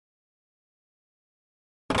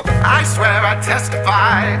I swear I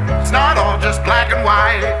testify, it's not all just black and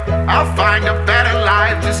white. I'll find a better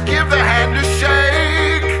life, just give the hand a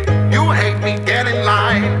shake. You hate me, get in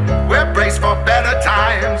line, we're braced for better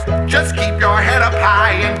times. Just keep your head up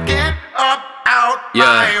high and get up out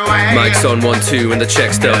my way. Mic's on 1-2 and the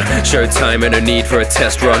check's done. Showtime and no need for a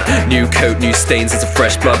test run. New coat, new stains, it's a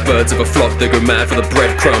fresh blood. Birds of a flock, they go mad for the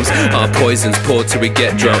breadcrumbs. Our poison's poured till we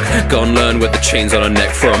get drunk. Gone learn where the chains on our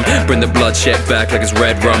neck from. Bring the bloodshed back like it's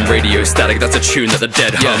red rum. Radio static, that's a tune that the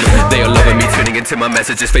dead hum. They are loving me, tuning into my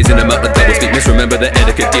messages, phasing them out the double speak. Misremember the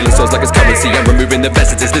etiquette, dealing souls like it's currency. I'm removing the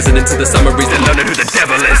messages, listening to the summaries, then learning who the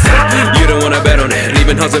devil is. You don't wanna bet on it,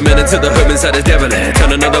 leaving Hazbin into the home inside is devil in.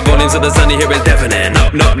 Turn another volume so the sound you hear is deafening.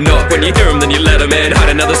 Knock, knock, knock, when you hear them then you let them in.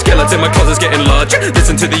 Hide another skeleton, my closet's getting large.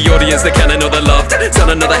 Listen to the audience, they can't know the laughter.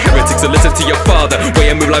 Sound another heretic, so listen to your father.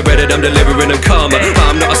 Way I move like Reddit, I'm delivering them karma.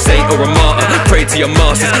 I'm not a saint or a martyr, pray to your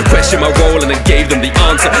masters. Question my role and then gave them the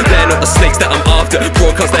answer. They're not the snakes that I'm after.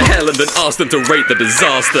 Broadcast the hell and then ask them to rate the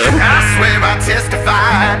disaster. I swear I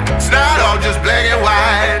testify, it's not all just black and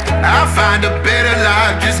white. I'll find a better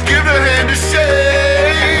life, just give a hand a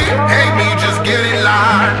shake. Hate me, just get in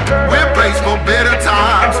line, we're braced for better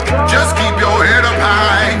times. Just keep your head up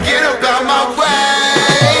high and get up out my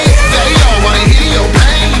way. They all wanna hear your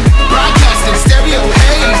pain, broadcasting stereo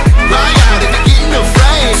haze. Cry out if you're getting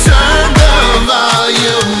afraid. Turn the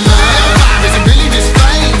volume up. Vibe isn't really just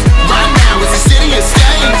flames. Right now it's a city of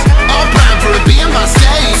stains. All prime for it being my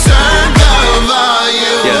stage. Turn the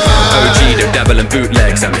volume up. OG, they're dabbling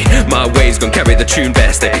bootlegs. I mean, my ways gon' carry the tune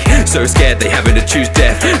best. They so scared they having to choose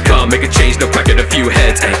death. Can't make a change, no cracking a few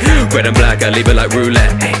heads. Red and black, I leave it like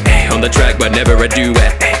roulette. On the track, but never a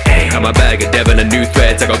duet. I'm a bag of devil and new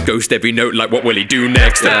threads. I got ghost every note, like what will he do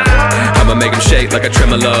next? I'ma make him shake like a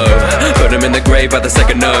tremolo. Put him in the grave by the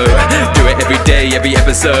second note. Do it every day, every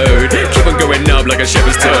episode. Keep on going up like a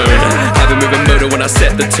shepherd's tone. Have him moving motor when I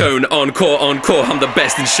set the tone. Encore, I'm the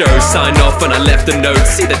best in shows. Sign off when I left a note.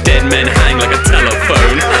 See the dead men hang like a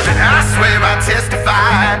telephone. I swear I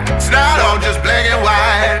testify, it's not all just black and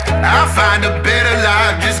white.